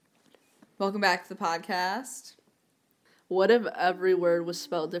Welcome back to the podcast. What if every word was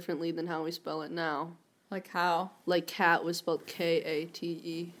spelled differently than how we spell it now? Like how? Like cat was spelled Kate.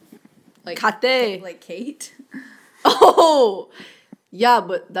 Like Kate. Like Kate? Oh! Yeah,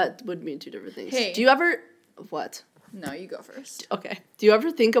 but that would mean two different things. Hey. Do you ever... What? No, you go first. Okay. Do you ever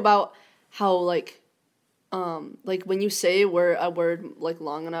think about how, like when you say a word, like,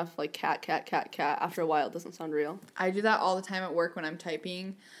 long enough, like cat, after a while it doesn't sound real? I do that all the time at work when I'm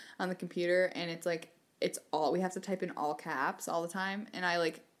typing on the computer, and it's like, we have to type in all caps all the time, and I,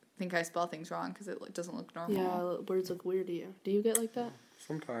 like, think I spell things wrong because it doesn't look normal. Yeah, words look weird to you. Do you get like that?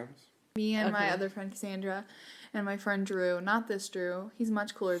 Sometimes. Me and my other friend Cassandra and my friend Drew, not this Drew, he's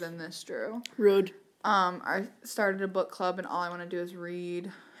much cooler than this Drew. Rude. I started a book club, and all I want to do is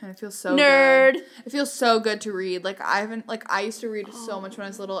read, and it feels so Nerd. good. It feels so good to read. Like, I used to read so much when I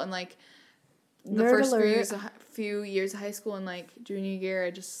was little, and, like, the Nerd first alert. few years of high school and, like, junior year,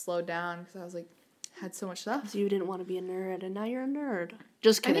 I just slowed down because I was, like, had so much stuff. So you didn't want to be a nerd, and now you're a nerd.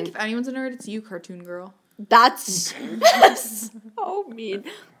 Just I kidding. think if anyone's a nerd, it's you, cartoon girl. That's so mean.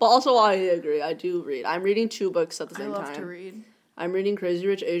 But also, I agree. I do read. I'm reading 2 books at the same time. I love to read. I'm reading Crazy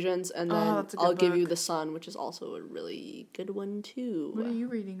Rich Asians, and then that's a good I'll Give You book. the Sun, which is also a really good one, too. What are you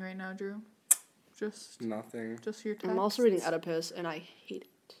reading right now, Drew? Just Nothing. your text? I'm also reading Oedipus, and I hate it.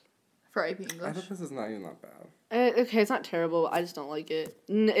 For AP English. Oedipus is not even that bad. Okay, it's not terrible. I just don't like it.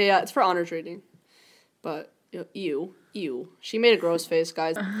 Yeah, it's for honors reading. But, ew. She made a gross face,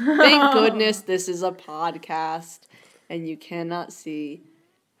 guys. Thank goodness this is a podcast, and you cannot see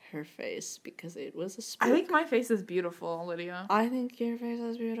her face because it was a spook. I think my face is beautiful, Lydia. I think your face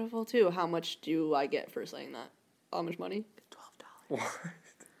is beautiful, too. How much do I get for saying that? How much money? $12. What?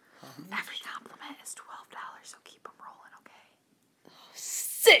 Every compliment is $12, so keep them rolling, okay?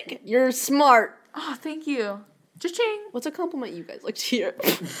 Sick! You're smart. Oh, thank you. Cha-ching. What's a compliment you guys like to hear?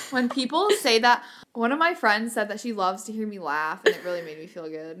 When people say that, one of my friends said that she loves to hear me laugh, and it really made me feel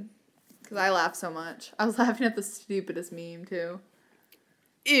good. Because I laugh so much. I was laughing at the stupidest meme, too.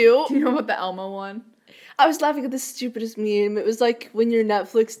 Ew. Do you know about the Elmo one? I was laughing at the stupidest meme. It was like when your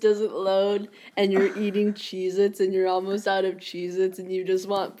Netflix doesn't load and you're eating Cheez-Its and you're almost out of Cheez-Its and you just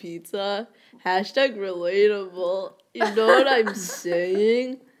want pizza. Hashtag relatable. You know what I'm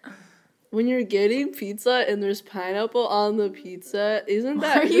saying? When you're getting pizza and there's pineapple on the pizza, isn't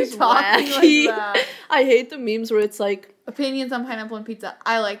that Why are you just talking wacky? like that? I hate the memes where it's like, Opinions on pineapple and pizza.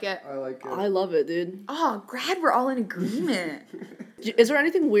 I like it. I like it. I love it, dude. Oh, glad we're all in agreement. Is there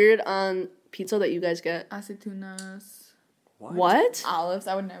anything weird on pizza that you guys get? Aceitunas. What? Olives.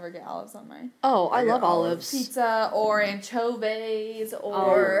 I would never get olives on mine. Oh, I I get love olives. Pizza or anchovies Oh,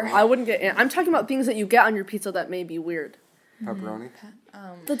 or... I wouldn't get. I'm talking about things that you get on your pizza that may be weird. Pepperoni.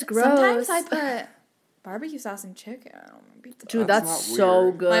 That's gross. Sometimes I put barbecue sauce and chicken on my pizza. Dude, That's that's not so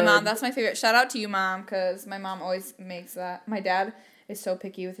weird. good. My mom, that's my favorite. Shout out to you, Mom, because my mom always makes that. My dad is so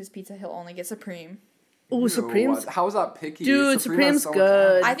picky with his pizza, he'll only get Supreme. Ooh, Ew, Supreme's. How is that picky? Dude, Supreme has Supreme's so much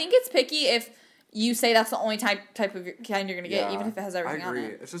good. I think it's picky if you say that's the only type of kind you're going to get, even if it has everything I on agree.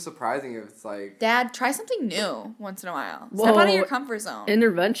 it. It's just surprising if it's like... Dad, try something new once in a while. Step out of your comfort zone.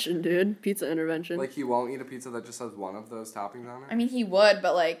 Intervention, dude. Pizza intervention. Like, he won't eat a pizza that just has one of those toppings on it? I mean, he would,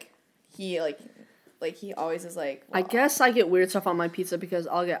 but, he always is like... I well, guess I get weird stuff on my pizza because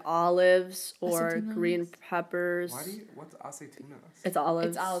I'll get olives or Aceitunas. green peppers. What's aceitunas? It's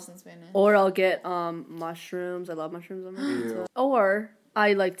olives. It's olives in Spanish. Or I'll get mushrooms. I love mushrooms on my Ew. pizza. Or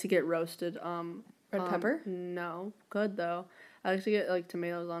I like to get roasted. Red pepper? No, good though. I like to get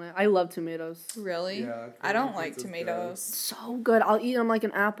tomatoes on it. I love tomatoes. Really? Yeah, I don't like pizza's tomatoes. So good. I'll eat them like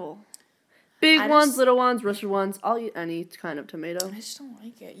an apple. Big I ones, just- little ones, roasted ones. I'll eat any kind of tomato. I just don't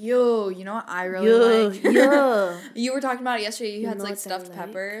like it. Yo, you know what I really like? Yeah. You were talking about it yesterday. You had know what I stuffed like?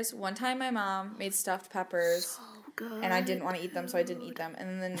 peppers. One time my mom made stuffed peppers Good. and I didn't want to eat them, so I didn't eat them.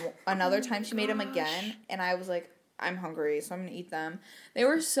 And then another time she made them again and I was like, I'm hungry, so I'm going to eat them. They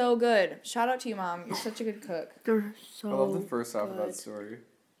were so good. Shout out to you, Mom. You're such a good cook. They're so I love the first half of good. that story.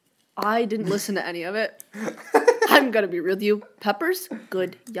 I didn't listen to any of it. I'm gonna be real with you. Peppers,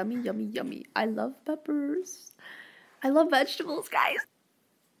 good. Yummy, yummy, yummy. I love peppers. I love vegetables, guys.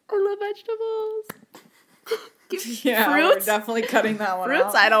 I love vegetables. Yeah, fruits. we're definitely cutting that one Fruits,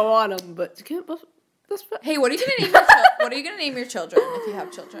 out. I don't want them, but that's Hey, what are you gonna name your what are you gonna name your children if you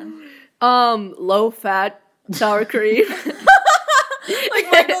have children? low fat sour cream.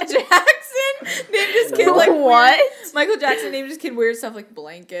 Like Michael Jackson named his kid like What? weird- Michael Jackson named his kid weird stuff like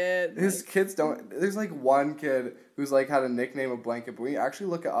blanket. His kids don't... There's, one kid who's, had a nickname of Blanket, but when you actually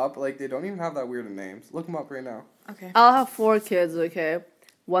look it up, they don't even have that weird of names. Look them up right now. Okay. I'll have 4 kids, okay?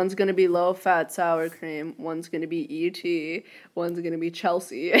 One's gonna be low-fat sour cream. One's gonna be ET. One's gonna be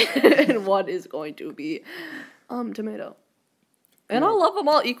Chelsea, and one is going to be tomato. And I'll love them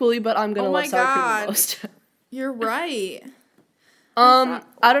all equally, but I'm gonna Oh love my sour cream God. the most. You're right.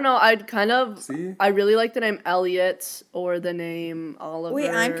 I don't know. I'd kind of. See? I really like the name Elliot or the name Oliver. Wait,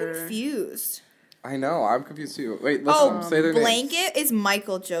 I'm confused. I know. I'm confused too. Wait, listen. Say their names. Blanket is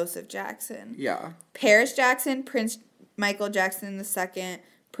Michael Joseph Jackson. Yeah. Paris Jackson, Prince Michael Jackson II,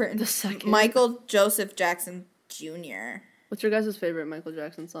 The second. Michael Joseph Jackson Jr. What's your guys' favorite Michael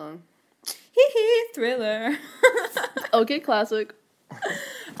Jackson song? Hee hee, Thriller. Okay, classic.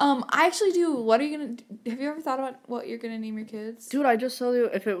 I actually do. What are you gonna? Have you ever thought about what you're gonna name your kids? Dude, I just told you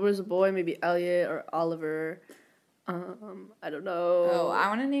if it was a boy, maybe Elliot or Oliver. I don't know. Oh, I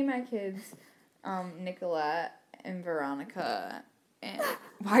want to name my kids, Nicolette and Veronica. And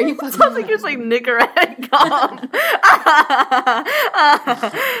why are you fucking? Sounds like you're saying Nicorette gum.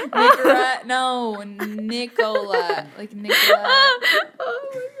 Nicolette? No, Nicolette. Like Nicolette.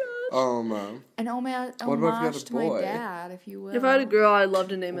 Oh my god. An homage What about if you had a to my boy? dad, if you will. If I had a girl, I'd love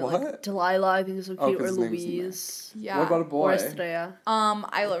to name it like What? Delilah. I think it's so Oh, cute, 'cause or his name's in there. Louise, Yeah. What about a or boy? Estrella.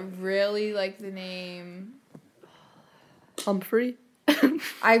 Really like the name. Humphrey.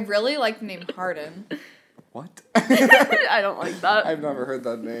 I really like the name Harden. What? I don't like that. I've never heard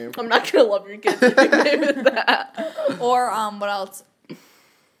that name. I'm not gonna love your kids if you name it that. Or what else?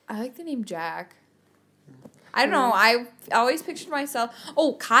 I like the name Jack. I don't know. I always pictured myself.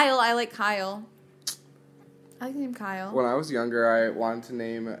 Oh, Kyle. I like Kyle. I like the name Kyle. When I was younger, I wanted to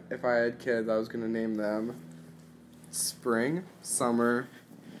name, if I had kids, I was going to name them spring, summer,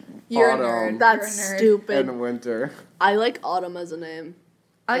 You're a autumn, nerd. That's You're a nerd. stupid. and winter. I like Autumn as a name.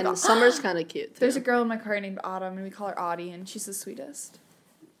 I like And summer's kind of cute too. There's a girl in my car named Autumn, and we call her Audie, and she's the sweetest.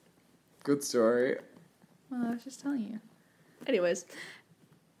 Good story. Well, I was just telling you. Anyways,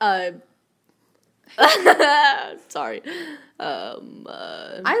 sorry.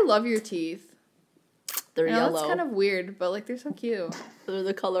 I love your teeth. They're I know yellow. that's kind of weird, but like they're so cute. They're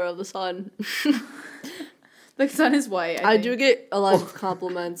the color of the sun. The sun is white. I think. do get a lot of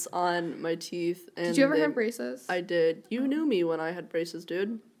compliments on my teeth. And Did you ever they- have braces? I did. You knew me when I had braces,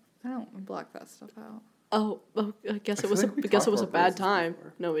 dude. I don't block that stuff out. Oh, I guess I it was. feel like we I guess talked it was a about bad braces time.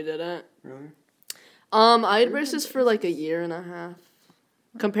 before. No, we didn't. Really? I had braces for like a year and a half.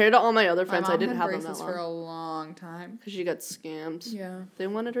 Compared to all my other friends, my I mom didn't had have them braces that for long. a long time. Because she got scammed. Yeah. They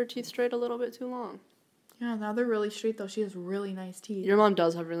wanted her teeth straight a little bit too long. Yeah, now they're really straight though. She has really nice teeth. Your mom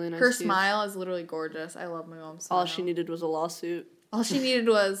does have really nice Her teeth. smile is literally gorgeous. I love my mom's smile. All she needed was a lawsuit. All she needed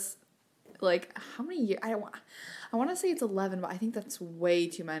was, like, how many years? I want to say it's 11, but I think that's way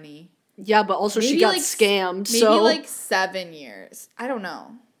too many. Yeah, but also she Maybe, got like, scammed. Maybe So like 7 years. I don't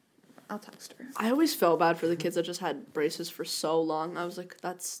know. I'll text her. I always felt bad for the kids that just had braces for so long. I was like,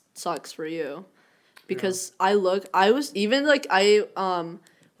 that sucks for you, because I was even like I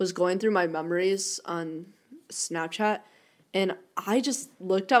was going through my memories on Snapchat, and I just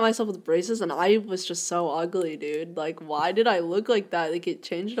looked at myself with braces, and I was just so ugly, dude. Like, why did I look like that? Like, it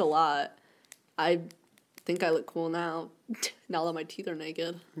changed a lot. I think I look cool now. Now that my teeth are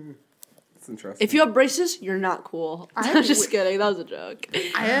naked. It's interesting. If you have braces, you're not cool. I I'm just kidding. That was a joke.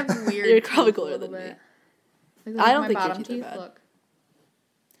 I have weird. You're probably teeth a cooler little than me. bit. Like, I don't my think your bottom teeth are bad. look.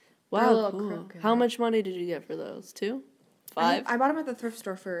 They're a Wow, little cool. crooked. How much money did you get for those? 2? 5? I bought them at the thrift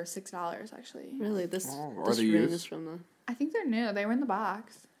store for $6 actually. Really? This Oh, are this they ring used? is from the. I think they're new. They were in the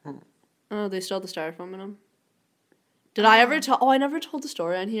box. Oh, they still have the styrofoam in them. Did I ever tell? Oh, I never told the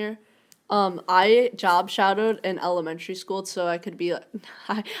story on here. I job shadowed in elementary school, so I could be.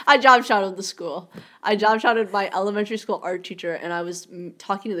 I job shadowed the school. I job shadowed my elementary school art teacher, and I was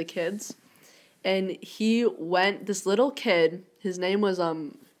talking to the kids, and he went. This little kid. His name was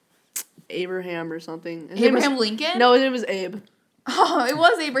Abraham or something. His name was- Abraham Lincoln? No, his name was Abe. Oh, it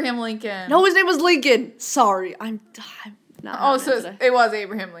was Abraham Lincoln. No, his name was Lincoln. Sorry, I'm not. Oh, having so it today. it was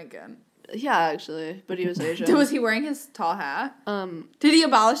Abraham Lincoln. Yeah, actually, but he was Asian. Was he wearing his tall hat? Did he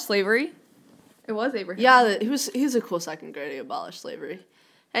abolish slavery? It was Abraham. Yeah, he was a cool second grade. He abolished slavery. That's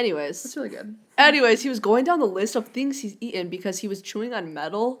Anyways, really good. he was going down the list of things he's eaten because he was chewing on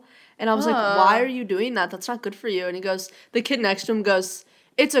metal, and I was like, "Why are you doing that? That's not good for you." And he goes, the kid next to him goes,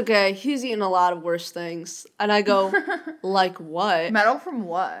 "It's okay. He's eaten a lot of worse things." And I go, "Like what?" Metal from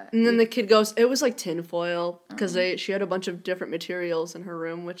what? And then the kid goes, "It was like tinfoil because she had a bunch of different materials in her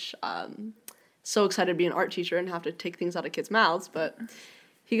room, which so excited to be an art teacher and have to take things out of kids' mouths." But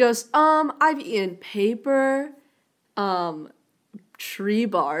he goes, I've eaten paper, tree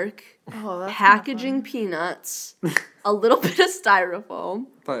bark, Oh, that's packaging peanuts, a little bit of styrofoam."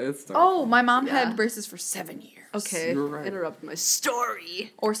 But it's Oh, my mom Yeah. had braces for 7 years. Okay, You were right. interrupt my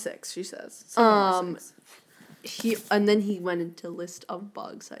story. Or 6, she says. Something like 6. Then he went into a list of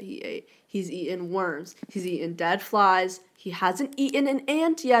bugs that he ate. He's eaten worms. He's eaten dead flies. He hasn't eaten an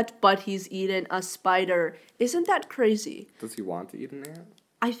ant yet, but he's eaten a spider. Isn't that crazy? Does he want to eat an ant?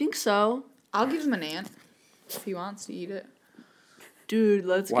 I think so. I'll give him an ant if he wants to eat it. Dude,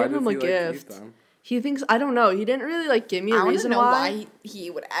 let's Why give him does a he like to eat gift. them? He thinks, I don't know, he didn't really like give me a I want to reason know why. why he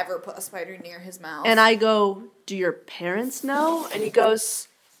would ever put a spider near his mouth. And I go, do your parents know? And he goes,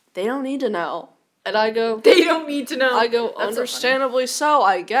 they don't need to know. And I go, they don't need to know. I go, That's so funny. understandably so,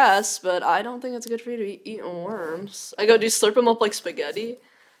 I guess, but I don't think it's good for you to be eating worms. I go, do you slurp them up like spaghetti?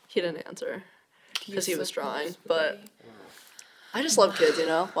 He didn't answer because he was drawing, but I just love kids, you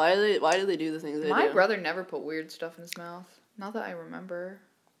know? Why do they do the things they My do? brother never put weird stuff in his mouth. Not that I remember.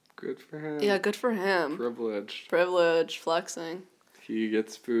 Good for him. Yeah, good for him. Privileged. Privilege, flexing. He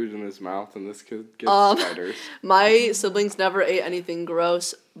gets food in his mouth, and this kid gets spiders. My siblings never ate anything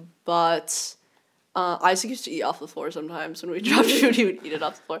gross, but Isaac used to eat off the floor sometimes. When we dropped food, he would eat it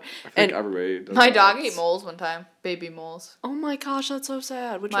off the floor. I think everybody does My that. dog ate moles one time. Baby moles. Oh my gosh, that's so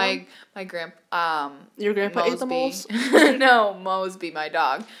sad. Which one? My Your grandpa ate the moles? No, Mosby, my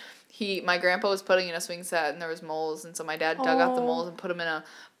dog. My grandpa was putting in a swing set and there was moles, and so my dad dug out the moles and put them in a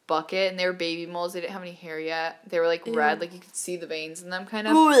bucket, and they were baby moles. They didn't have any hair yet. They were like red, like you could see the veins in them kind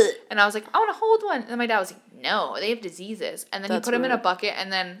of. And I was like, I want to hold one. And then my dad was like, no, they have diseases. And then That's he put them in a weird. bucket,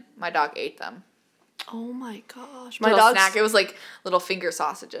 and then my dog ate them. Oh my gosh. My snack. It was like little finger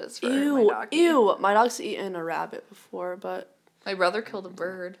sausages for my dog. Ew. My dog's eaten a rabbit before, but My brother killed a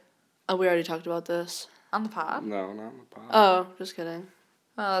bird we already talked about this. on the pod. No, not in the pot. Oh, just kidding.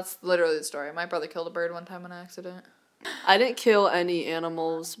 Well, that's literally the story. My brother killed a bird one time on accident. I didn't kill any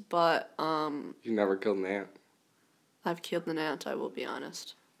animals, but You never killed an ant. I've killed an ant, I will be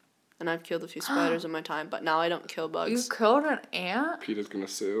honest. And I've killed a few spiders in my time, but now I don't kill You bugs. killed an ant? Peter's gonna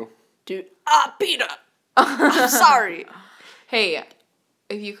sue. Dude, Peter! I'm sorry. Hey,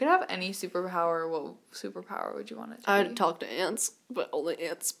 if you could have any superpower, what superpower would you want it to I'd be? talk to ants, but only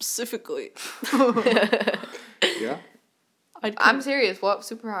ants specifically. Yeah? I'm serious. What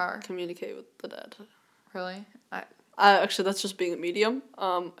superpower? communicate with the dead. Really? Actually, that's just being a medium.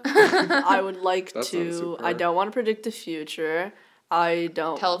 I would like That's not a to. superpower. I don't want to predict the future. I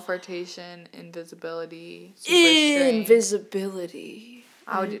don't. Teleportation, invisibility, super strength. Invisibility.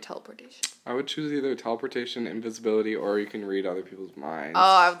 I would do teleportation. I would choose either teleportation, invisibility, or you can read other people's minds. Oh,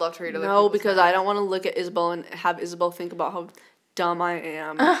 I would love to read other No, people's because minds. I don't want to look at Isabel and have Isabel think about how dumb I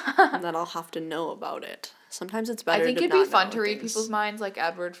am, and then I'll have to know about it. Sometimes it's better. I think to it'd be not fun know to read things. people's minds like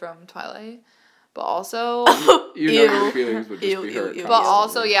Edward from Twilight. But also... You know Ew. your feelings would just Ew, be ew, hurt. ew. But constantly.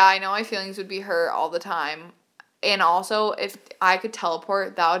 also, yeah, I know my feelings would be hurt all the time. And also, if I could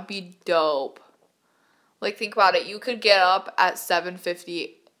teleport, that would be dope. Like, think about it. You could get up at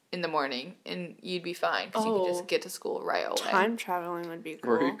 7:50 in the morning, and you'd be fine. Because you could Oh. just get to school right away. Time traveling would be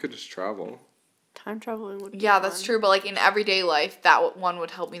cool. Or you could just travel. Time traveling would be Yeah, that's fun. true. But, like, in everyday life, that one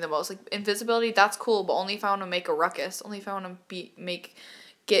would help me the most. Like, invisibility, that's cool. But only if I want to make a ruckus. Only if I want to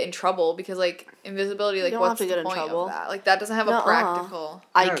get in trouble. Because, like, invisibility, like, don't what's have to the get in point trouble. of that? Like, that doesn't have a Nuh-uh. practical...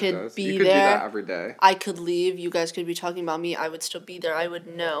 I Yeah, it could does. be You could there. do that every day. I could leave. You guys could be talking about me. I would still be there. I would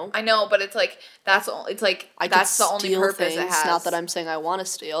know. I know, but it's like that's the only steal purpose it things. has. Not that I'm saying I want to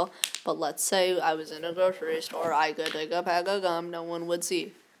steal, but let's say I was in a grocery store. I could take a pack of gum. No one would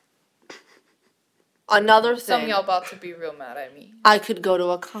see. Another Some of thing. y'all about to be real mad at me. I could go to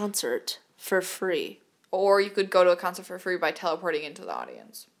a concert for free. Or you could go to a concert for free by teleporting into the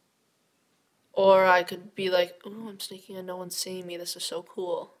audience. Or I could be like, ooh, I'm sneaking and no one's seeing me. This is so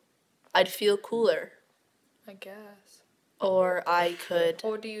cool. I'd feel cooler. I guess. Or I could.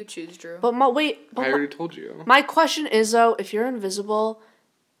 What do you choose, Drew? But I already told you. my question is though, if you're invisible,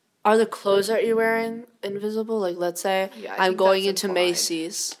 are the clothes that you're wearing invisible? Like, let's say Yeah, I I'm think going that's into implied.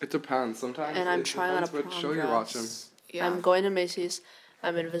 Macy's. It depends. Sometimes And I'm it trying on a depends prom what show you're watching. dress. Yeah. I'm going to Macy's.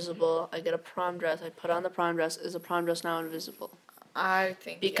 I'm invisible. I get a prom dress. I put on the prom dress. Is the prom dress now invisible? I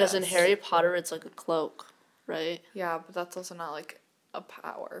think Because in yes. Harry Potter, it's like a cloak, right? Yeah, but that's also not like a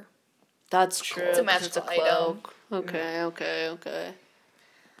power. That's true. It's a 'cause magical item. Okay, okay.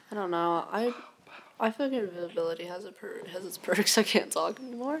 I don't know. I feel like invisibility has its perks. I can't talk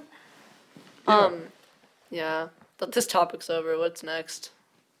anymore. Yeah. Yeah. But this topic's over. What's next?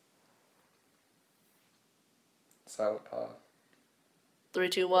 Silent pod. 3,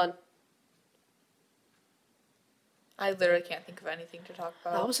 2, 1. I literally can't think of anything to talk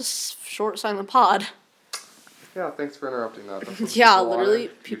about. That was a short silent pod. Yeah, thanks for interrupting that. That's what Yeah, people literally,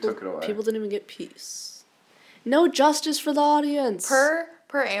 wanted. You took it away. people didn't even get peace. No justice for the audience. per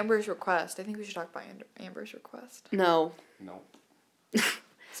Per Amber's request. I think we should talk about Amber's request. No. No.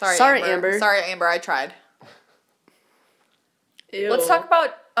 Sorry, Amber. Sorry, Amber. I tried. Ew. Let's talk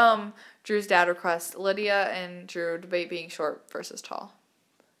about Drew's dad request. Lydia and Drew debate being short versus tall.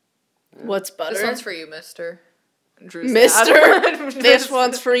 What's better? This one's for you, Mister. Drew's Mister. dad. This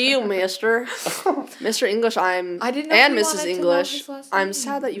one's for you, Mister. Mr. English, I didn't know and if you Mrs. wanted to know English. his last I'm name.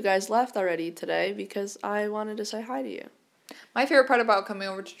 sad that you guys left already today because I wanted to say hi to you. My favorite part about coming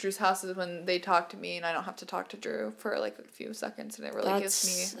over to Drew's house is when they talk to me and I don't have to talk to Drew for like a few seconds, and it really gives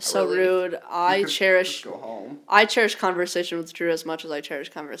me a so relief. rude. I You could cherish just go home. conversation with Drew as much as I cherish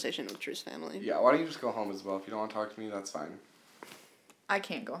conversation with Drew's family. Yeah, why don't you just go home as well? If you don't want to talk to me, that's fine. I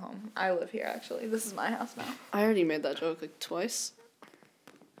can't go home. I live here actually. This is my house now. I already made that joke like twice.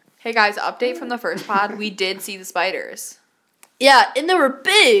 Hey guys, update from the first pod. We did see the spiders. Yeah, and they were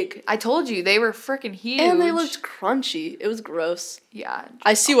big. I told you they were freaking huge. And they looked crunchy. It was gross. Yeah.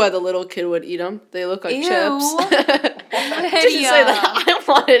 I see why the little kid would eat them. They look like Ew. chips. Didn't say that I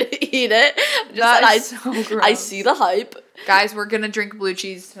wanted to eat it. Just That that is so gross. I see the hype. Guys, we're gonna drink blue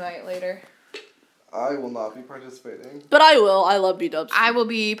cheese tonight later. I will not be participating. But I will. I love B-dubs. I will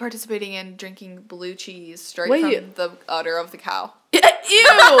be participating in drinking blue cheese straight Wait. from the udder of the cow.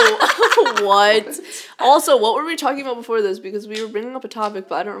 Ew! What? Also, what were we talking about before this? Because we were bringing up a topic,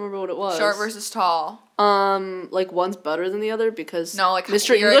 but I don't remember what it was. Short versus tall. Like one's better than the other because No, like,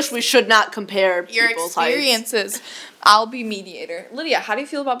 Mr. your English, we should not compare Your people's heights. experiences. I'll be mediator. Lydia, how do you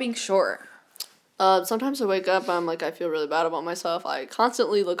feel about being short? Sometimes I wake up, I'm like, I feel really bad about myself. I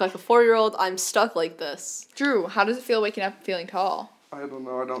constantly look like a 4-year-old. I'm stuck like this. Drew, how does it feel waking up feeling tall? I don't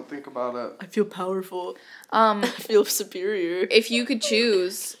know. I don't think about it. I feel powerful. I feel superior. If you could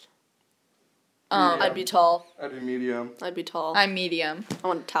choose, I'd be tall. I'd be medium. I'd be tall. I'm medium. I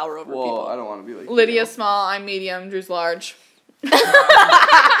want to tower over Well, people. I don't want to be like Lydia's small, I'm medium, Drew's large.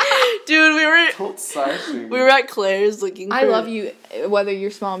 Dude, Don't size shame we me. were at Claire's looking for I love you whether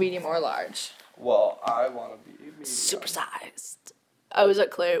you're small, medium, or large. Well, I want to be medium. supersized.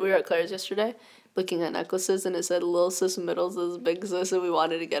 We were at Claire's yesterday looking at necklaces and it said little sis, middle sis, big sis, and we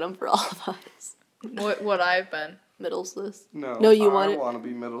wanted to get them for all of us. What I've been. Middle sis. No, you I wanted- want to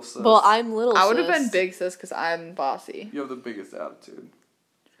be middle sis. Well, I'm little sis. I would have been big sis because I'm bossy. You have the biggest attitude.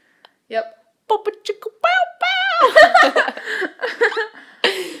 Yep. Papa chicka wow wow.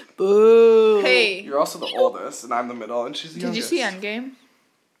 Boo. Hey, You're also the oldest, and I'm the middle, and she's the did you youngest. see Endgame?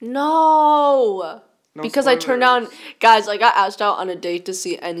 No. No Because I turned down, spoilers. guys, I got asked out on a date to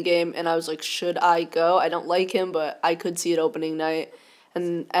see Endgame, and I was like, should I go? I don't like him, but I could see it opening night.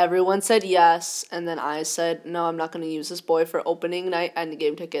 And everyone said yes, and then I said, no, I'm not going to use this boy for opening night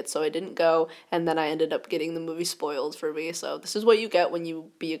Endgame tickets, so I didn't go, and then I ended up getting the movie spoiled for me, so this is what you get when you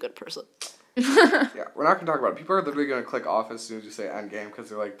be a good person. Yeah, we're not gonna talk about it. People are literally gonna click off as soon as you say Endgame because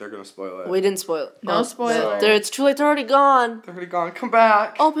they're gonna spoil it. We didn't spoil it. No spoiler. It's too late, they're already gone. They're already gone. Come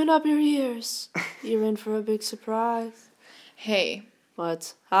back. Open up your ears. You're in for a big surprise. Hey,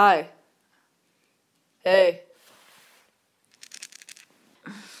 What? Hi. Hey.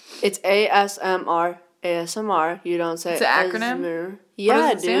 It's ASMR. ASMR. You don't say It's an acronym? ASMR. what Yeah,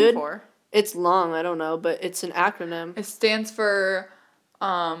 does it stand dude. for? It's long, I don't know, but it's an acronym. It stands for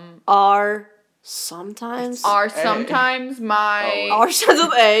R sometimes. are A. sometimes my R starts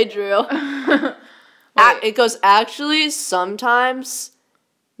with A, Drew. Wait. It goes actually sometimes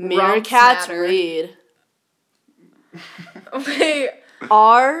Rumps meerkats matter. read. Wait,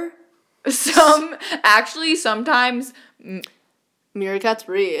 R sometimes meerkats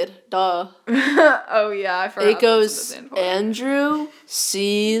read. Duh. oh yeah, I forgot. It that's what goes stand for. Andrew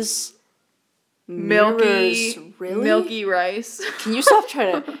sees milky mirrors. Really? milky rice. Can you stop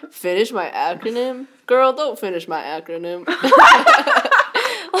trying to finish my acronym? Girl, don't finish my acronym.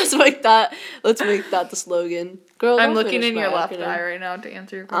 Let's make that the slogan. Girl, I'm don't looking finish in my your left acronym. eye right now to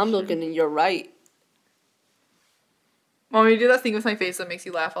answer your question. I'm looking in your right. Want me to do that thing with my face that makes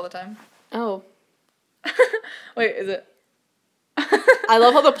you laugh all the time? Oh. Wait, is it? I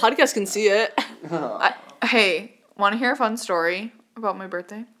love how the podcast can see it. Hey, want to hear a fun story about my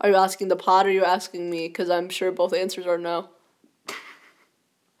birthday? Are you asking the pod or are you asking me? Because I'm sure both answers are no.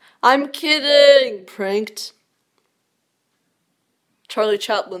 I'm kidding. Pranked. Charlie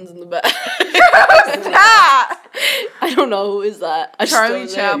Chaplin's in the back. Ah! I don't know who is that. I just Charlie don't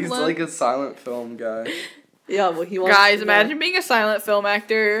know. Chaplin? He's like a silent film guy. Yeah, well, he wants Guys, to imagine being a silent film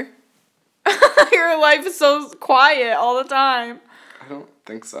actor. Your life is so quiet all the time. I don't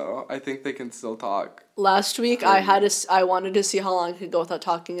think so. I think they can still talk. Last week, I wanted to see how long I could go without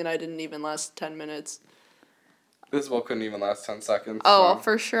talking, and I didn't even last 10 minutes. This one couldn't even last 10 seconds. Oh, so.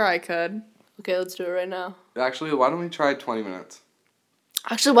 for sure I could. Okay, let's do it right now. Actually, why don't we try 20 minutes?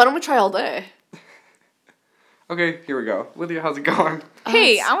 Actually, why don't we try all day? Okay, here we go. Lydia, how's it going?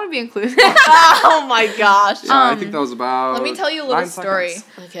 Hey, I want to be included. Oh my gosh. Yeah, I think that was about. Let me tell you a little 9 story.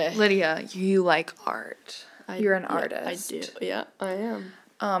 seconds. Okay. Lydia, you like art. You're an Yeah, artist. I do. Yeah, I am.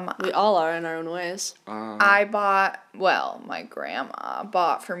 Um, We all are in our own ways. I bought, my grandma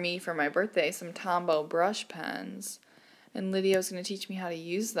bought for me for my birthday some Tombow brush pens, and Lydia was going to teach me how to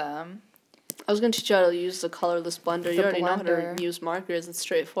use them. I was going to teach you how to use the colorless blender. You The already know how to blender. use markers. It's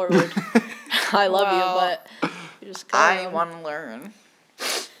straightforward. I love Well, you, but you just I gotta- want to learn.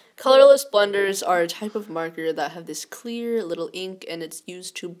 Colorless blenders are a type of marker that have this clear little ink, and it's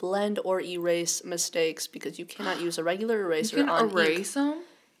used to blend or erase mistakes because you cannot use a regular You eracer can on ink. erase them?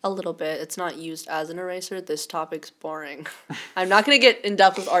 A little bit. It's not used as an eraser. This topic's boring. I'm not going to get in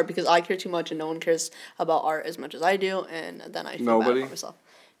depth with art because I care too much and no one cares about art as much as I do, and then I feel Nobody? bad about myself.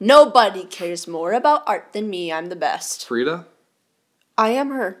 Nobody cares more about art than me. I'm the best. Frida? I am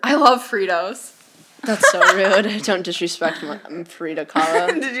her. I love Fritos. That's so rude. Don't disrespect my Frida Kahlo.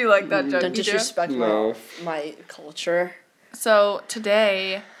 Did you like that joke? Don't you did? disrespect No. my culture. So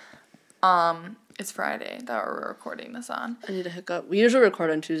today, it's Friday that we're recording this on. I need a hiccup. We usually record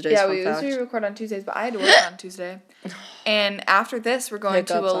on Tuesdays. Yeah, fun we fact. usually record on Tuesdays, but I had to work on Tuesday. And after this, we're going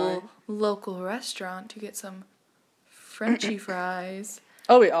to Hiccup, a sorry. local restaurant to get some Frenchy fries.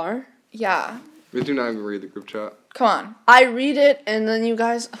 Oh, we are? Yeah, We do not even read the group chat. come on. I read it, and then you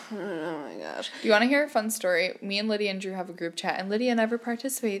guys... Oh, my gosh. Do you want to hear a fun story? Me and Lydia and Drew have a group chat, and Lydia never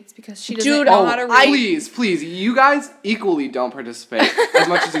participates because she doesn't Dude, know how to read. Please, you guys equally don't participate as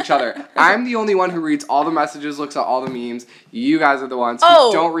much as each other. I'm the only one who reads all the messages, looks at all the memes. You guys are the ones who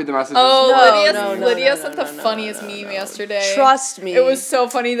Oh. don't read the messages. Oh, No, Lydia no, sent no, the no, funniest no, meme no, yesterday. Trust me. It was so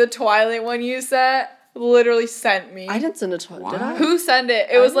funny. The Twilight one you sent literally sent me. I didn't send it to her, did I? Who sent it?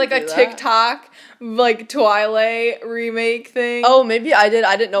 It I was didn't like a do that. TikTok, like Twilight remake thing. Oh, maybe I did.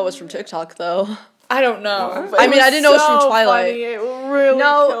 I didn't know it was from TikTok, though. I don't know. What? but I mean, was I didn't know it was from so Twilight. funny. It really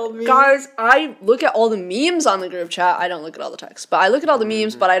killed me. guys, I look at all the memes on the group chat. I don't look at all the texts, but I look at all the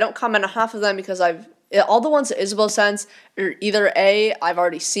memes, but I don't comment on half of them because all the ones that Isabel sends are either A, I've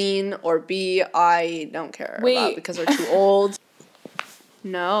already seen, or B, I don't care about Wait. because they're too old.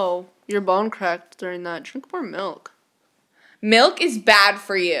 No, your bone cracked during that. Drink more milk. Milk is bad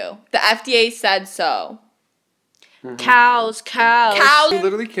for you. The FDA said so. Cows. Cows. You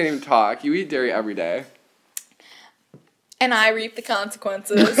literally can't even talk. You eat dairy every day. And I reap the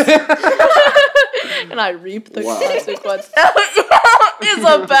consequences. And I reap the Wow. consequence.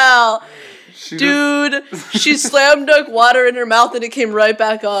 Isabel! She Dude, she slam dunk water in her mouth and it came right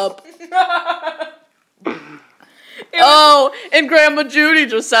back up. Oh, and Grandma Judy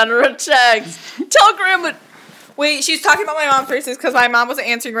just sent her a text. Tell Grandma. Wait, she's talking about my mom's braces because my mom wasn't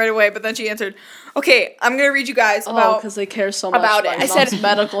answering right away, but then she answered. Okay, I'm gonna read you guys Oh, about. because they care so much about about it. your mom's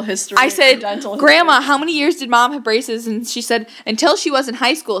medical history. I said, dental Grandma, how many years did Mom have braces? And she said, until she was in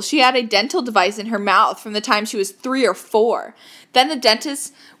high school, she had a dental device in her mouth from the time she was 3 or 4. Then the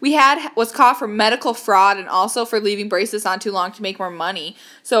dentist we had was caught for medical fraud and also for leaving braces on too long to make more money.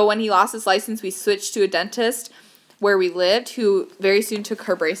 So when he lost his license, we switched to a dentist where we lived who very soon took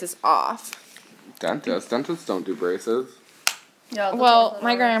her braces off. Dentists don't do braces. Yeah, Well,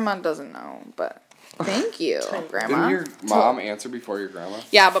 my grandma doesn't know, but thank you, Grandma. Didn't your mom answer before your grandma?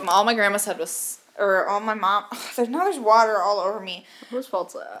 Yeah, but all my grandma said was, or all my mom. There's water all over me. Whose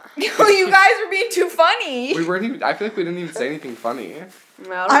fault's that? You guys were being too funny. We weren't even. I feel like we didn't even say anything funny.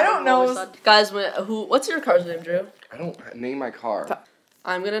 I don't know. what we said. Guys, what's your car's name, Drew? I don't name my car.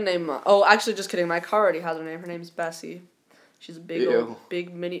 I'm gonna name actually, just kidding. My car already has her name. Her name's Bessie. She's a big Ew. old,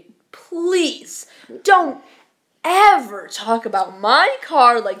 big mini. Please don't ever talk about my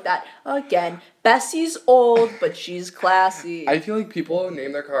car like that again. Bessie's old, but she's classy. I feel like people who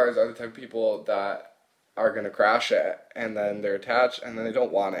name their cars are the type of people that are gonna crash it, and then they're attached, and then they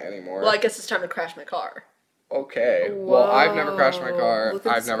don't want it anymore. Well, I guess it's time to crash my car. Okay. Well, I've never crashed my Whoa. car. Look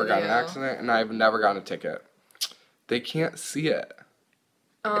at I've never gotten an Sonia. accident, and I've never gotten a ticket. They can't see it.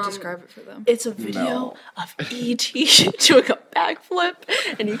 Describe it for them. It's a video No. of E.T. doing a backflip,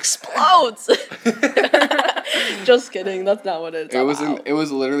 and he explodes. Just kidding. That's not what it's about. It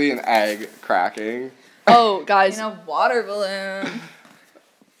was literally an egg cracking. Oh, guys. In a water balloon.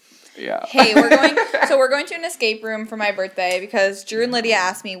 Yeah. Hey, we're going to an escape room for my birthday because Drew and Lydia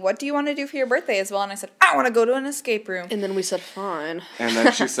asked me, what do you want to do for your birthday as well? And I said, I want to go to an escape room. And then we said, fine. And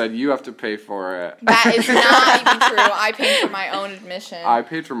then she said, "You have to pay for it." That is not even true. I paid for my own admission. I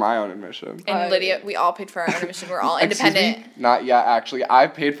paid for my own admission. And Lydia, we all paid for our own admission. We're all Excuse independent. me? Not yet, actually. I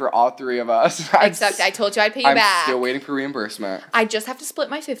paid for all 3 of us. Except I told you I'd pay you I'm back. still waiting for reimbursement. I just have to split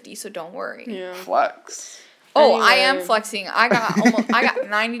my 50, so don't worry. Yeah. Flex. Oh, I am Anyway. flexing. I got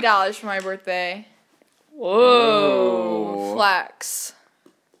 $90 for my birthday. Whoa. Flex.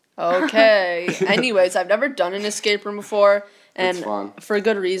 Okay. Anyways, I've never done an escape room before, and It's fun. for a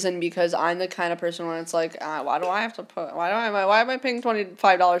good reason, because I'm the kind of person when it's like, why am I paying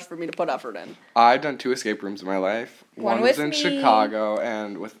 $25 for me to put effort in? I've done 2 escape rooms in my life. One One was with in me. Chicago,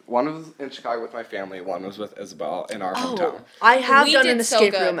 and one was in Chicago with my family. One was with Isabel in our hometown. I have We done did an so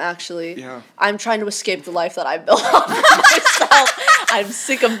escape good. room actually. Yeah. I'm trying to escape the life that I've built up for myself. I'm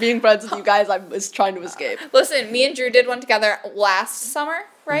sick of being friends with you guys. I'm just trying to escape. Listen, me and Drew did one together last summer,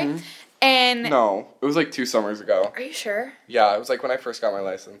 right? Mm-hmm. And No, it was like 2 summers ago. are you sure? Yeah, it was like when I first got my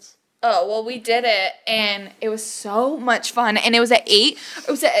license. Oh, well, we did it, and it was so much fun. And it was at 8.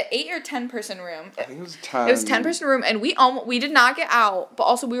 It was at an 8 or 10 person room. I think it was 10. It was 10 person room, and we did not get out, but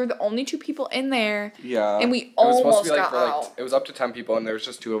also we were the only 2 people in there. Yeah. And we It was supposed almost to be got out. It was up to 10 people, and there was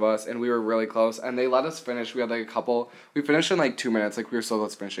just 2 of us, and we were really close. And they let us finish. We had like a couple. We finished in like 2 minutes. Like we were so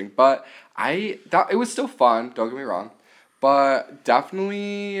close to finishing. But it was still fun. Don't get me wrong, but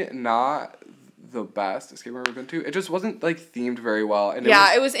definitely not the best escape room I've ever been to. It just wasn't like themed very well. And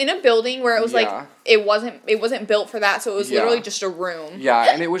Yeah, it was in a building where it was Yeah. like it wasn't built for that, so it was Yeah. literally just a room.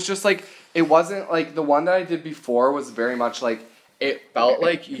 Yeah, and it was just like it wasn't like the one that I did before was very much like it felt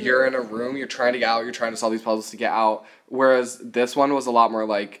like you're in a room, you're trying to get out, you're trying to solve these puzzles to get out. Whereas this one was a lot more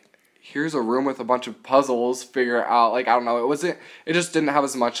like here's a room with a bunch of puzzles, figure it out. Like I don't know, it just didn't have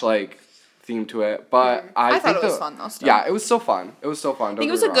as much like theme to it. But I thought think it was fun though. Still. Yeah, it was so fun. It was so fun. I think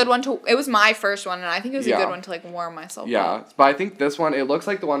it was a good one to. It was my first one, and I think it was a Yeah. good one to like warm myself Yeah, up. but I think this one it looks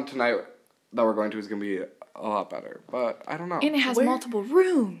like the one tonight that we're going to is gonna be a lot better. But I don't know. And it has Where- multiple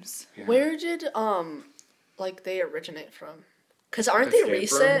rooms. Yeah. Where did like they originate from? Cause aren't they Escape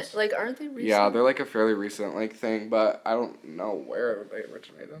recent? rooms? Like aren't they recent? Yeah, they're like a fairly recent like thing, but I don't know where they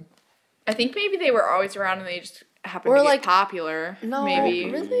originated. I think maybe they were always around and they just happened Or, to get like- popular. No,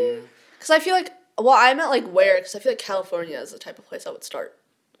 maybe. really? Cause I feel like I meant like where? Cause I feel like California is the type of place I would start.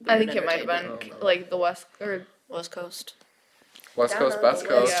 I being think it might have been entertainment. like the West or West Coast. West Down Coast, on Best the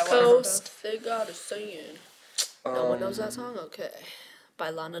Coast. Yeah, West West Coast. Coast. They got us singing. No one knows that song. Okay, by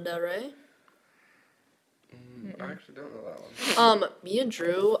Lana Del Rey. I actually don't know that one. Me and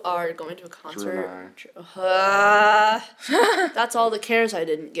Drew are going to a concert. and I. That's all the cares I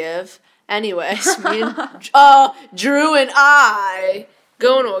didn't give. Anyways, me and Drew and I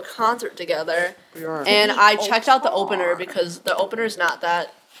going to a concert together, We are. and I checked out the opener because the opener is not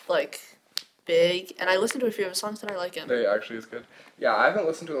that like big, and I listened to a few of his songs and I like him. They actually is good. Yeah, I haven't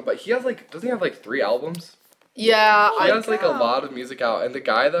listened to him, but he has like doesn't he have like 3 albums? Yeah, He I has like a lot of music out, and the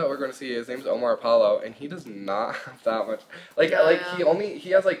guy that we're going to see, his name's Omar Apollo, and he does not have that much. Like Yeah. he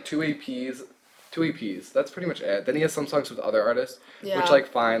has like 2 EPs. 2 EPs. That's pretty much it. Then he has some songs with other artists, yeah. which like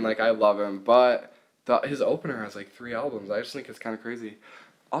fine, like I love him, but his opener has like 3 albums. I just think it's kind of crazy.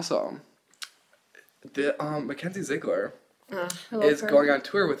 Also, the Mackenzie Ziegler is going on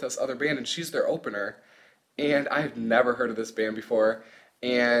tour with this other band, and she's their opener, and I've never heard of this band before,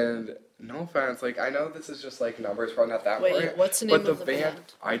 and no offense, like I know this is just like numbers, probably not that Wait, important, what's the name but the of the band?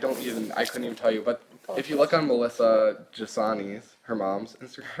 I couldn't even tell you, but if you look on Melissa Jasani's, her mom's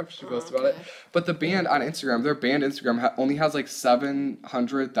Instagram, she posts about it. okay. But the band on Instagram, their band Instagram only has like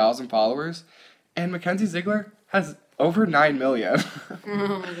 700,000 followers, and Mackenzie Ziegler has over 9 million.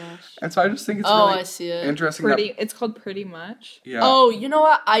 Oh my gosh. And so I just think it's Oh, really I see it. interesting. It's called Pretty Much. Yeah. Oh, you know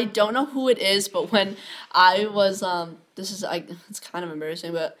what? I don't know who it is, but when I was it's kind of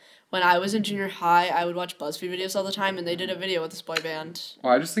embarrassing, but when I was in junior high, I would watch BuzzFeed videos all the time, and they did a video with this boy band.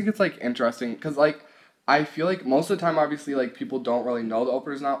 Well, I just think it's like interesting because like I feel like most of the time, obviously, like people don't really know the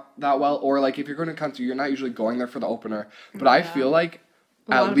openers not that well, or like if you're going to country, you're not usually going there for the opener. But I Yeah. feel like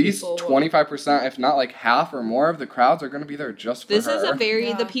A lot at of least people- 25%, if not like half or more of the crowds are going to be there just for This her. is a very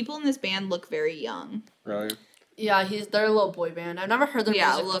Yeah. the people in this band look very young. Really. Yeah, they're a little boy band. I've never heard their Yeah,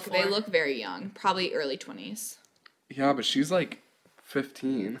 music look, before. they look very young, probably early 20s. Yeah, but she's like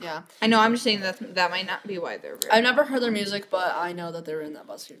 15. Yeah, I know. I'm just saying that might not be why they're. Very I've never heard their music, but I know that they were in that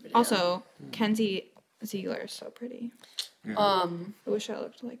BuzzFeed video. Also, Kenzie Ziegler is so pretty. I wish I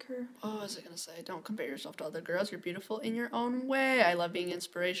looked like her. What was I gonna say? Don't compare yourself to other girls. You're beautiful in your own way. I love being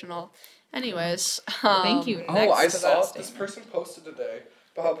inspirational. Anyways, Thank you. Oh, Next I to saw that this statement. person posted today.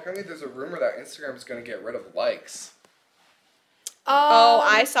 But apparently there's a rumor that Instagram is going to get rid of likes. Oh,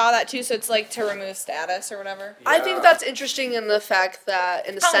 I saw that too. So it's like to remove status or whatever. I think that's interesting in the fact that,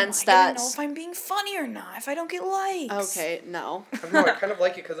 in the sense that. I don't know if I'm being funny or not. If I don't get likes. Okay, no. I don't know, I kind of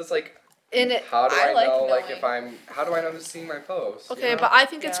like it because it's like, In it. how do I I, like know, like, knowing. how do I know who's seeing my post? Okay, you know? but I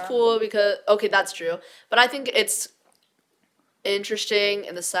think it's Yeah. cool because okay, that's true. But I think it's interesting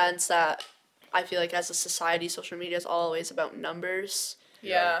in the sense that I feel like as a society, social media is always about numbers.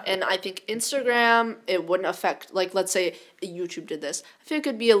 Yeah. And I think Instagram, it wouldn't affect, like, let's say YouTube did this. I feel it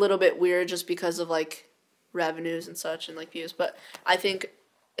could be a little bit weird just because of, like, revenues and such and, like, views. But I think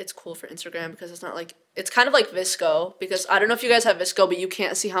it's cool for Instagram because it's not, like, it's kind of like Visco. Because I don't know if you guys have Visco, but you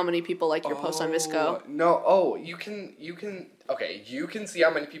can't see how many people like your post on Visco. No, you can see how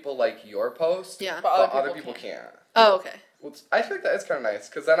many people like your post, Yeah. but other people can't. Oh, okay. Well, I feel like that is kind of nice,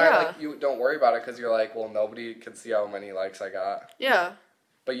 because then you don't worry about it, because you're like, well, nobody can see how many likes I got. Yeah.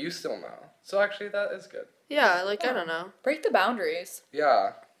 But you still know. So actually, that is good. Yeah, like, I don't know. Break the boundaries.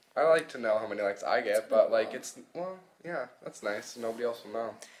 Yeah. I like to know how many likes I get, but, like, that's nice. Nobody else will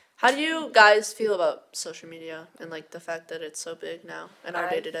know. How do you guys feel about social media and, like, the fact that it's so big now in our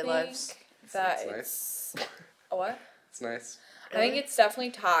day-to-day lives? That It's nice. What? It's nice. I think it's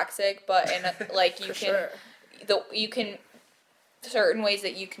definitely toxic, but in like you can certain ways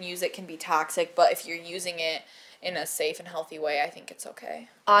that you can use it can be toxic, but if you're using it in a safe and healthy way, I think it's okay.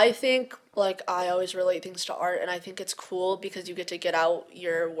 I think, like, I always relate things to art, and I think it's cool because you get to get out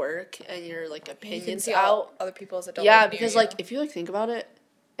your work and your, like, opinions you can see out. Other people's adult. Yeah, because, like, if you, like, think about it,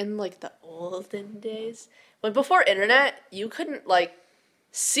 in, like, the olden days, when before internet, you couldn't, like,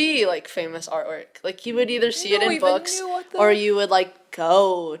 see, like, famous artwork. Like, you would either see it in books, or you would, like,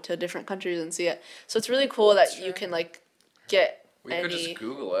 go to different countries and see it. So it's really cool that you can, like, get We could just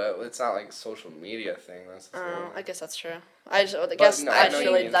Google it. It's not like a social media thing. That's the thing. I guess that's true. I just guess I just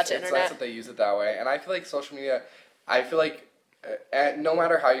related that to internet. It's nice that they use it that way. And I feel like social media, I feel like no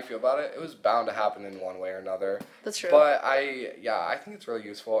matter how you feel about it, it was bound to happen in one way or another. That's true. But I think it's really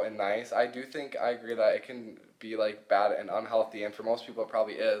useful and nice. I do think I agree that it can be like bad and unhealthy, and for most people it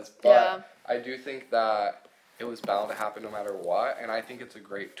probably is. But I do think that it was bound to happen no matter what, and I think it's a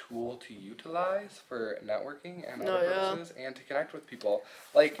great tool to utilize for networking and other purposes and to connect with people.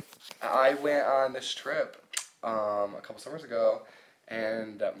 Like, I went on this trip a couple summers ago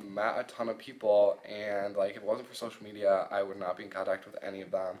and met a ton of people, and, like, if it wasn't for social media, I would not be in contact with any of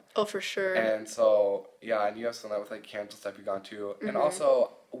them. Oh, for sure. And so, and you have some of that with, like, camps and stuff you've gone to. Mm-hmm. And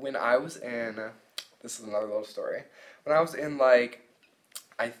also, when I was in, this is another little story, when I was in, like,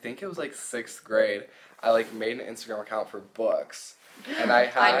 I think it was, like, 6th grade, I, like, made an Instagram account for books, and I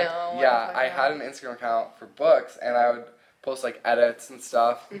had, I had an Instagram account for books, and I would post, like, edits and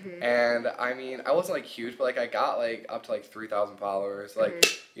stuff, and, I mean, I wasn't, like, huge, but, like, I got, like, up to, like, 3,000 followers, like,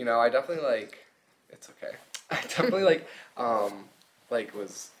 you know, I definitely, like, it's okay, I definitely, like,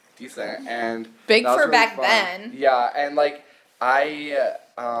 was decent, and big for really back fun. then. Yeah, and, like, I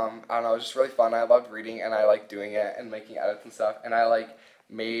don't know, it was just really fun. I loved reading, and I liked doing it and making edits and stuff, and I, like,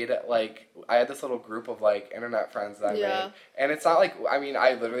 made, like, I had this little group of, like, internet friends that I made, and it's not, like, I mean,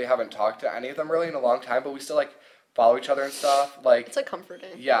 I literally haven't talked to any of them really in a long time, but we still, like, follow each other and stuff, like, it's, like, comforting.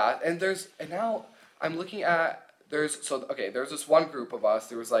 Yeah, and now I'm looking at, there's this one group of us,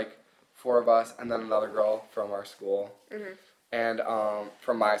 there was, like, 4 of us, and then another girl from our school, and,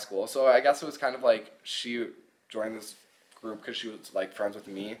 from my school, so I guess it was kind of, like, she joined this group because she was, like, friends with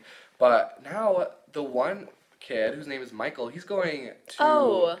me, but now the one kid whose name is Michael, he's going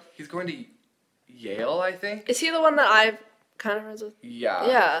to Yale, I think. Is he the one that I've kind of friends with?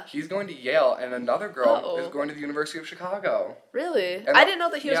 Yeah. He's going to Yale, and another girl is going to the University of Chicago. Really? I didn't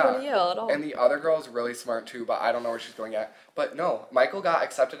know that he was going to Yale at all. And the other girl is really smart too, but I don't know where she's going yet. But no, Michael got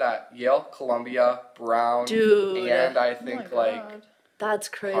accepted at Yale, Columbia, Brown, and I think that's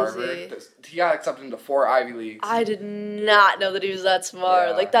crazy. Harvard. He got accepted into 4 Ivy Leagues. I did not know that he was that smart.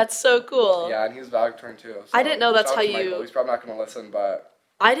 Yeah. Like, that's so cool. Yeah, and he was valedictorian too. So I didn't know that's how you... Michael. He's probably not going to listen, but...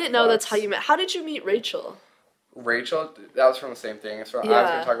 I didn't know that's how you met. How did you meet Rachel? Rachel, that was from the same thing. I was going to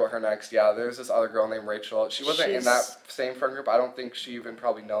talk about her next. Yeah, there's this other girl named Rachel. She wasn't in that same friend group. I don't think she even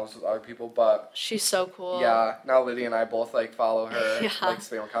probably knows those other people, but... She's so cool. Yeah, now Lydia and I both, like, follow her, like,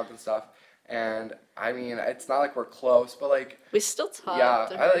 spam accounts and stuff. And, I mean, it's not like we're close, but, like... We still talk. Yeah,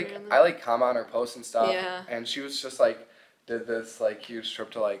 I comment on her posts and stuff. Yeah. And she was just, like, did this, like, huge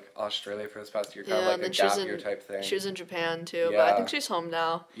trip to, like, Australia for this past year, kind of like a gap year type thing. She was in Japan, too, but I think she's home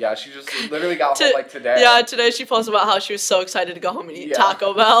now. Yeah, she just literally got home, like, today. Yeah, today she posted about how she was so excited to go home and eat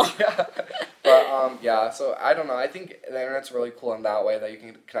Taco Bell. Yeah. But, so, I don't know. I think the internet's really cool in that way, that you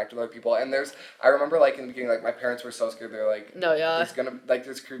can connect with other people. And I remember, like, in the beginning, like, my parents were so scared. They're like,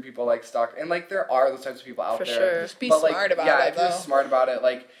 there's creepy people, like, stalked. And, like, there are those types of people out there. For sure. Just be smart about it, Yeah, if you're smart about it,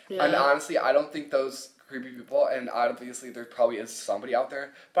 like, and honestly, I don't think those creepy people, and obviously there probably is somebody out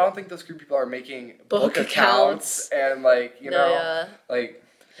there, but I don't think those creepy people are making book accounts and, like, you know, like,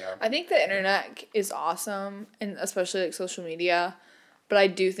 I think the internet is awesome, and especially, like, social media, but I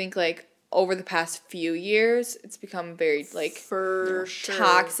do think, like, over the past few years, it's become very, like, for sure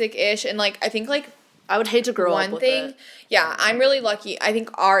toxic-ish. And, like, I think, like, I would hate to grow up with it. Yeah, I'm really lucky. I think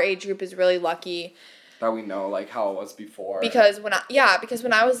our age group is really lucky. That we know, like, how it was before. Because when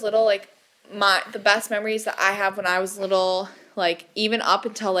I was little, like, the best memories that I have when I was little, like, even up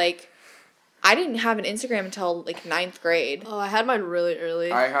until, like, I didn't have an Instagram until, like, 9th grade. Oh, I had mine really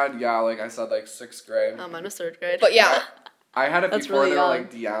early. I had, like I said, like, 6th grade. Oh, mine was 3rd grade. But, yeah. I had it That's before really there were, young.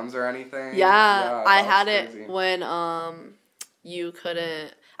 like, DMs or anything. Yeah, I had crazy. it when, you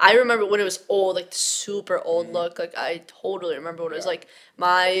couldn't... I remember when it was old, like, super old look. Like, I totally remember when it was, like,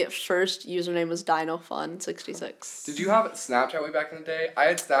 my first username was DinoFun66. Did you have Snapchat way back in the day? I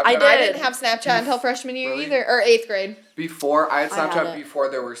had Snapchat. I did. I didn't have Snapchat until freshman year Really? either, or 8th grade. Before, I had I had Snapchat it. before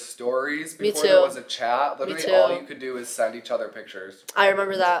there were stories, Me before there too. was a chat. Literally, too. all you could do is send each other pictures. I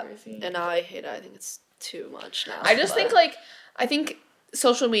remember that, Crazy. and now I hate it. I think it's too much now. I just think, like,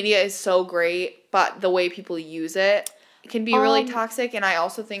 social media is so great, but the way people use it can be really toxic. And I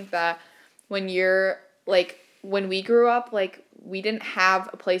also think that when you're, like, when we grew up, like, we didn't have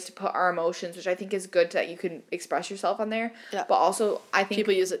a place to put our emotions, which I think is good that you can express yourself on there. Yeah. But also, I think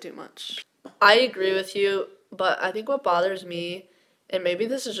people use it too much. I agree with you, but I think what bothers me, and maybe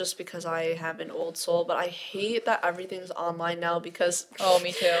this is just because I have an old soul, but I hate that everything's online now because... Oh,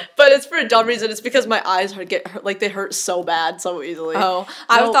 me too. But it's for a dumb reason. It's because my eyes get hurt, like, they hurt so bad so easily. Oh,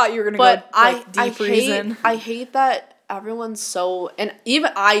 I thought you were going to go, like, deep reason. I hate that everyone's so... And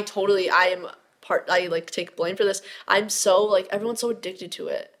even I like, take blame for this. I'm so, like, everyone's so addicted to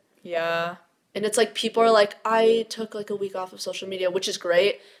it. Yeah. And it's like people are like, I took like a week off of social media, which is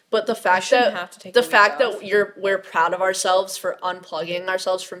great. But the fact shouldn't have to take a week that off. we're proud of ourselves for unplugging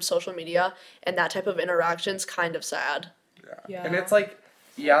ourselves from social media and that type of interaction's kind of sad. Yeah. And it's like,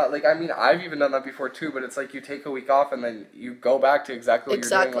 like, I mean, I've even done that before too, but it's like you take a week off and then you go back to exactly what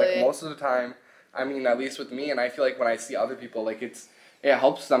you're doing. Like, most of the time, I mean, at least with me, and I feel like when I see other people, like, it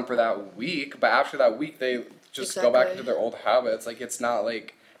helps them for that week, but after that week, they just go back into their old habits. Like, it's not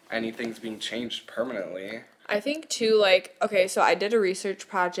like anything's being changed permanently. I think too, like, okay, so I did a research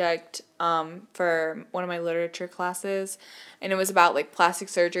project for one of my literature classes, and it was about, like, plastic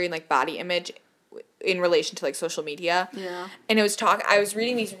surgery and, like, body image in relation to, like, social media. Yeah. And it was I was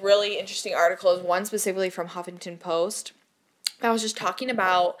reading these really interesting articles, one specifically from Huffington Post, that was just talking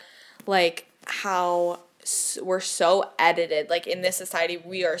about, like, how we're so edited. Like, in this society,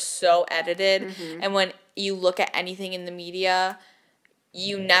 we are so edited, and when you look at anything in the media,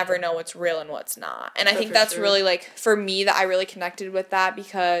 you never know what's real and what's not. And I think that's really, like, for me, that I really connected with that,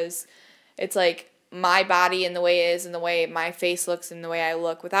 because it's, like, my body and the way it is and the way my face looks and the way I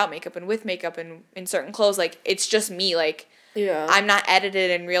look without makeup and with makeup and in certain clothes, like, it's just me. Like, I'm not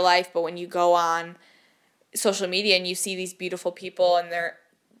edited in real life, but when you go on social media and you see these beautiful people and they're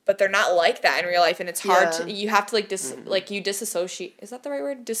not like that in real life, and it's hard to, you have to, like, like, you disassociate, is that the right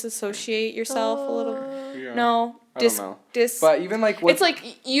word? Disassociate yourself a little? Yeah. No. I don't know. But even, like, it's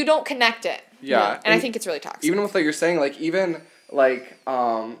like, you don't connect it. Yeah. And I think it's really toxic. Even with what you're saying, like, even, like,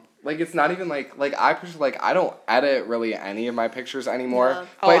 it's not even, like, I personally, like, I don't edit really any of my pictures anymore. Yeah.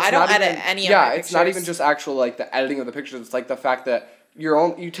 But it's I don't not edit even, any of my pictures. Yeah, it's not even just actual, like, the editing of the pictures. It's, like, the fact that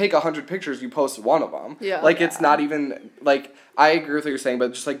you take 100 pictures, you post one of them. Yeah. Like, it's not even, like, I agree with what you're saying,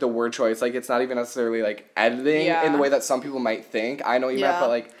 but just, like, the word choice, like, it's not even necessarily, like, editing in the way that some people might think. I know what you meant, but,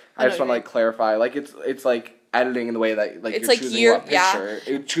 like, I just want to, like, clarify. Like, it's, like, editing in the way that, like, it's you're like choosing what picture,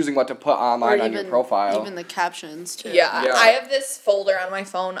 you're choosing what to put online on your profile. Even the captions, too. Yeah. I have this folder on my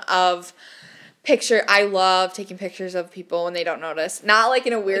phone of I love taking pictures of people when they don't notice. Not, like,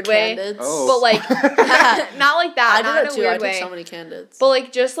 in a weird way. Candids. Oh. But, like, not like that. I not did in that a too. weird I way. took so many candids. But,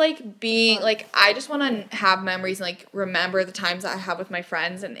 like, just, like, being, like, I just want to have memories and, like, remember the times that I have with my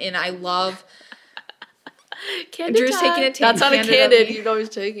friends. And I love... Candid Drew's time. taking a That's not a candid of candid. me. You've always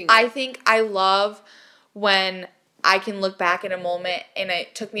taken. I think I love when I can look back at a moment, and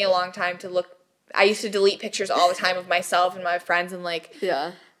it took me a long time to look. I used to delete pictures all the time of myself and my friends, and, like,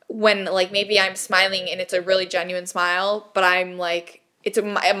 when, like, maybe I'm smiling and it's a really genuine smile, but I'm, like,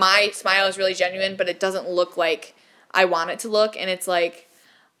 my smile is really genuine, but it doesn't look like I want it to look, and it's, like,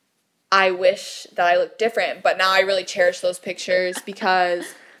 I wish that I looked different, but now I really cherish those pictures because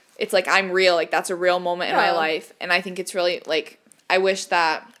it's, like, I'm real, like, that's a real moment in my life, and I think it's really, like, I wish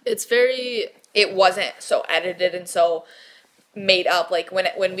that it wasn't so edited and so made up. Like,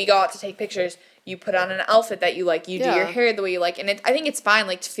 when we go out to take pictures, you put on an outfit that you like, you do your hair the way you like, and I think it's fine,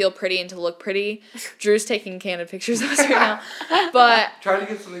 like, to feel pretty and to look pretty. Drew's taking candid pictures of us right now, but Trying to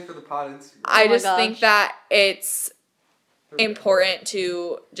get something for the pod Instagram. I just think that it's important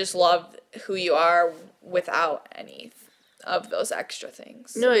to just love who you are without any of those extra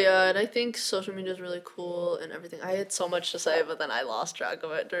things. No, yeah, and I think social media is really cool and everything. I had so much to say, but then I lost track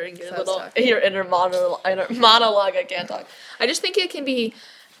of it during your inner monologue. I can't talk. I just think it can be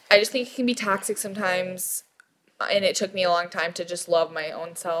toxic sometimes, and it took me a long time to just love my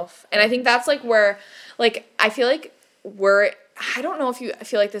own self. And I think that's like where, like, I feel like I don't know if you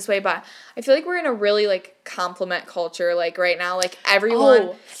feel like this way, but I feel like we're in a really, like, compliment culture, like, right now. Like, everyone...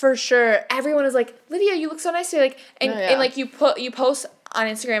 Oh, for sure. Everyone is like, Lydia, you look so nice today. Like, and like, you post on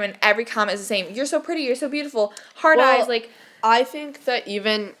Instagram, and every comment is the same. You're so pretty. You're so beautiful. Hard eyes. Like, I think that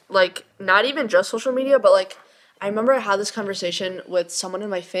even, like, not even just social media, but, like, I remember I had this conversation with someone in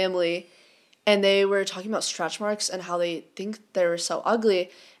my family, and they were talking about stretch marks and how they think they're so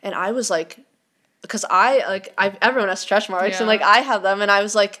ugly. And I was like... Because everyone has stretch marks, and, like, I have them, and I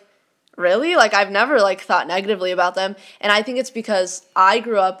was like, really? Like, I've never, like, thought negatively about them, and I think it's because I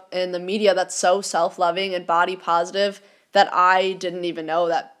grew up in the media that's so self-loving and body positive that I didn't even know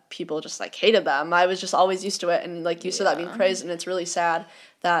that people just, like, hated them. I was just always used to it, and, like, used to that being praised, and it's really sad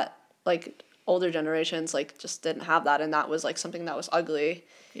that, like, older generations, like, just didn't have that, and that was, like, something that was ugly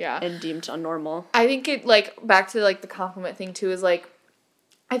and deemed unnormal. I think it, like, back to, like, the compliment thing, too, is, like,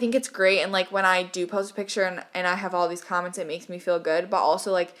 I think it's great, and, like, when I do post a picture and I have all these comments, it makes me feel good, but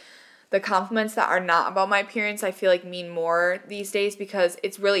also, like, the compliments that are not about my appearance, I feel like mean more these days, because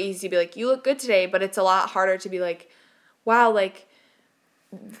it's really easy to be like, you look good today, but it's a lot harder to be like, wow, like,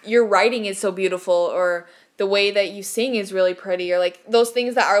 your writing is so beautiful, or the way that you sing is really pretty, or, like, those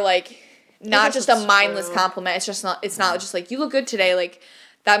things that are, like, not just a mindless compliment. It's not just, like, you look good today, like,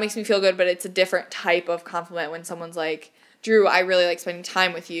 that makes me feel good, but it's a different type of compliment when someone's like, Drew, I really like spending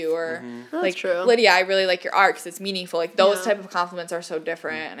time with you, or like, true. Lydia, I really like your art because it's meaningful. Like, those type of compliments are so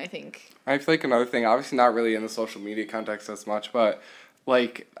different, and I think... I feel like another thing, obviously not really in the social media context as much, but,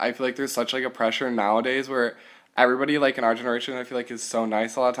 like, I feel like there's such, like, a pressure nowadays where everybody, like, in our generation, I feel like is so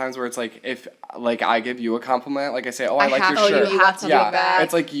nice a lot of times, where it's, like, if, like, I give you a compliment, like, I say, oh, I like your shirt. You have to do that.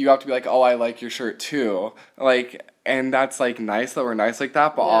 It's, like, you have to be like, oh, I like your shirt, too. Like... And that's, like, nice that we're nice like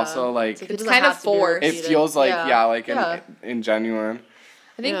that, but also, like... It's kind of forced. It feels like, in genuine.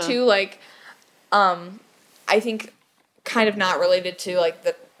 I think, too, like, I think kind of not related to, like,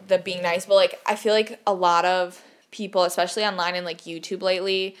 the being nice, but, like, I feel like a lot of people, especially online and, like, YouTube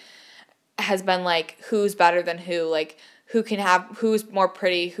lately, has been, like, who's better than who, like... who's more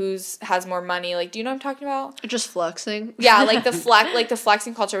pretty, has more money, like, do you know what I'm talking about? Just flexing. Yeah, like, the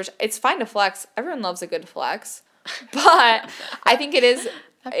flexing culture, which, it's fine to flex. Everyone loves a good flex. But I think it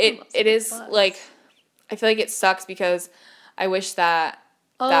is, like, I feel like it sucks because I wish that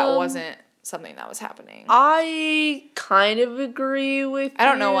wasn't something that was happening. I kind of agree with you. I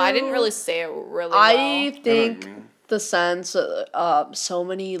don't know. I didn't really say it really well. I think the sense so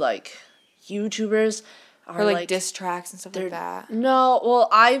many, like, YouTubers are, like, diss tracks and stuff like that. No, well,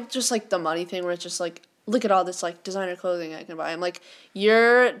 I just, like, the money thing where it's just, like, look at all this, like, designer clothing I can buy. I'm like,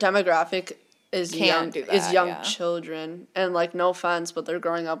 your demographic is young children, and, like, no offense, but they're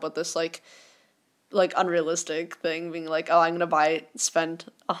growing up with this, like unrealistic thing, being like, oh, I'm gonna spend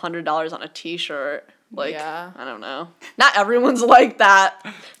 $100 on a t-shirt. Like, I don't know. Not everyone's like that.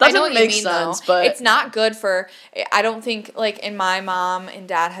 That doesn't make sense, but... It's not good for... I don't think, like, and my mom and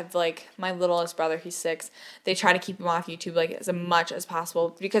dad have, like, my littlest brother, he's 6, they try to keep him off YouTube, like, as much as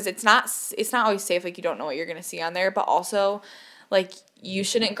possible, because it's not always safe, like, you don't know what you're gonna see on there, but also, like, you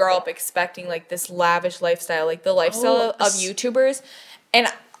shouldn't grow up expecting, like, this lavish lifestyle, like, the lifestyle of YouTubers, and...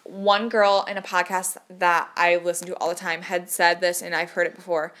 One girl in a podcast that I listen to all the time had said this, and I've heard it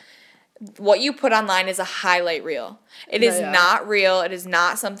before. What you put online is a highlight reel. It is not real. It is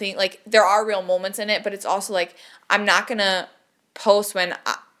not something, like, there are real moments in it, but it's also, like, I'm not going to post when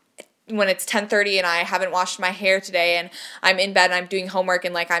it's 10:30 and I haven't washed my hair today and I'm in bed and I'm doing homework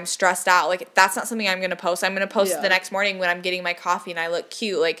and, like, I'm stressed out. Like, that's not something I'm going to post. I'm going to post it the next morning when I'm getting my coffee and I look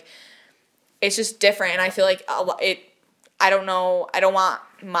cute. Like, it's just different, and I feel like I don't know. I don't want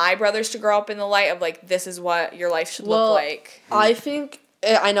my brothers to grow up in the light of, like, this is what your life should look like. I think,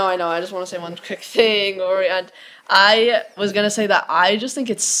 I know. I just want to say one quick thing. I was going to say that I just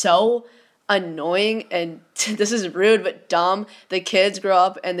think it's so annoying, and this is rude, but dumb. The kids grow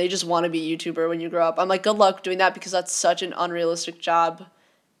up and they just want to be a YouTuber when you grow up. I'm like, good luck doing that, because that's such an unrealistic job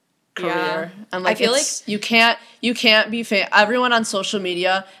career. Yeah. I'm like, I feel like you can't be everyone on social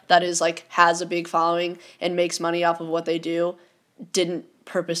media that is, like, has a big following and makes money off of what they do didn't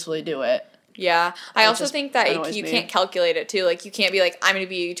purposefully do it. Yeah. I also think that you can't calculate it, too. Like, you can't be like, I'm going to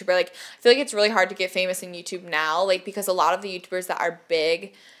be a YouTuber. Like, I feel like it's really hard to get famous in YouTube now, like, because a lot of the YouTubers that are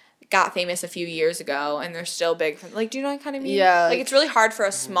big got famous a few years ago, and they're still big. Like, do you know what I kind of mean? Yeah. Like, it's really hard for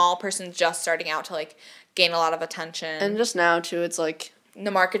a small person just starting out to, like, gain a lot of attention. And just now too, it's like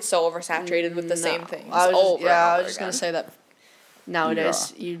the market's so oversaturated with the same things. I was over just gonna say that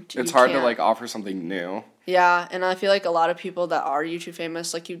nowadays it's hard to like offer something new. Yeah, and I feel like a lot of people that are YouTube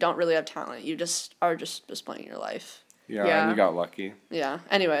famous, like you don't really have talent. You just are just displaying your life. Yeah, and you got lucky. Yeah.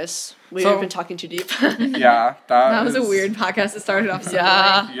 Anyways, we've been talking too deep. Yeah, that was a weird podcast. It started off.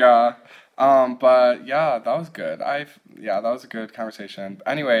 Yeah. But yeah, that was good. That was a good conversation.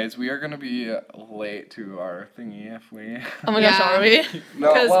 Anyways, we are gonna be late to our thingy if we. Oh my gosh, are we?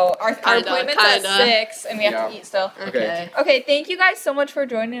 No, well, our appointment's at 6 and we have to eat still. Okay. Okay, thank you guys so much for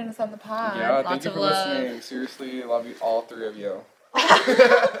joining us on the pod. Yeah, thank you for listening. Seriously, love you, all 3 of you.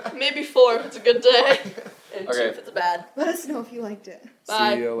 Maybe 4 if it's a good day. And 2 Okay. if it's bad. Let us know if you liked it.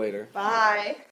 Bye. See you later. Bye.